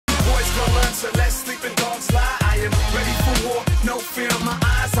Okay,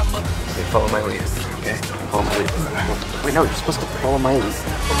 follow my lead. Okay? Follow my lead. Wait, no, you're supposed to follow my lead.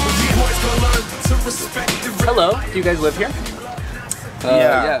 Hello, do you guys live here?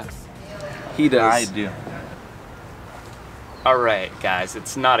 Yeah. He does. I do. Alright, guys,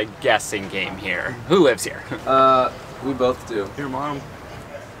 it's not a guessing game here. Who lives here? We both do. Your mom.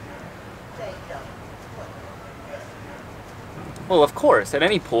 Well, of course, at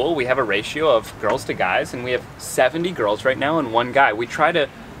any pool we have a ratio of girls to guys, and we have 70 girls right now and 1 guy. We try to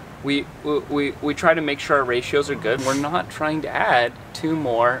try to make sure our ratios are good. We're not trying to add 2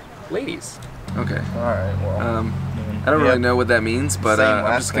 more ladies. Okay. Alright, well. I don't really know what that means, but Same I'm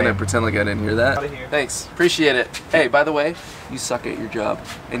last just gonna name. pretend like I didn't hear that. Outta here. Thanks, appreciate it. Hey, by the way, you suck at your job.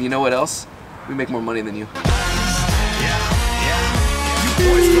 And you know what else? We make more money than you.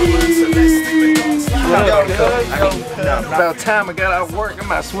 About time I got out of work,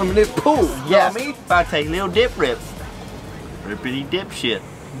 I'm out swimming this pool. Yeah, me? If I take little dip rip. Rippity dip shit.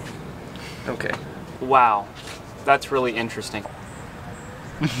 Okay. Wow, that's really interesting.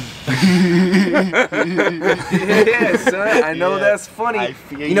 Yeah, son, I know Yeah, that's funny. I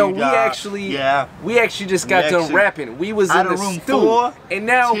feel you know, you, we dog. actually We just got done actually- rapping. We was Out in of the room stew, 4, and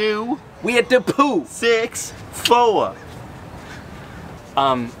now 2, we at the pool. 6, 4.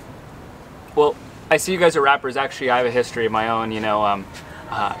 Well, I see you guys are rappers. Actually, I have a history of my own. You know,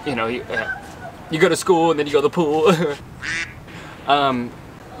 you go to school and then you go to the pool.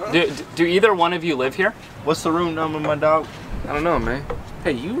 Do either one of you live here? What's the room number, my dog? I don't know, man.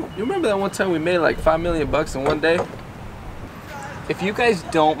 Hey, you remember that one time we made like $5 million in one day? If you guys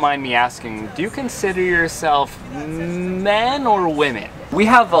don't mind me asking, do you consider yourself men or women? We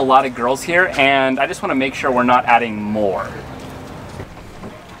have a lot of girls here, and I just want to make sure we're not adding more.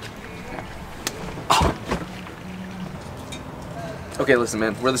 Okay, listen,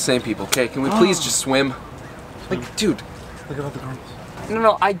 man. We're the same people. Okay, can we please just swim? Like, dude. Look at all the girls.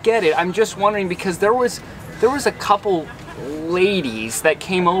 No, I get it. I'm just wondering because there was a couple ladies that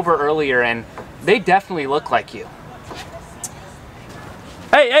came over earlier, and they definitely look like you.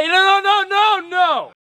 Hey, no!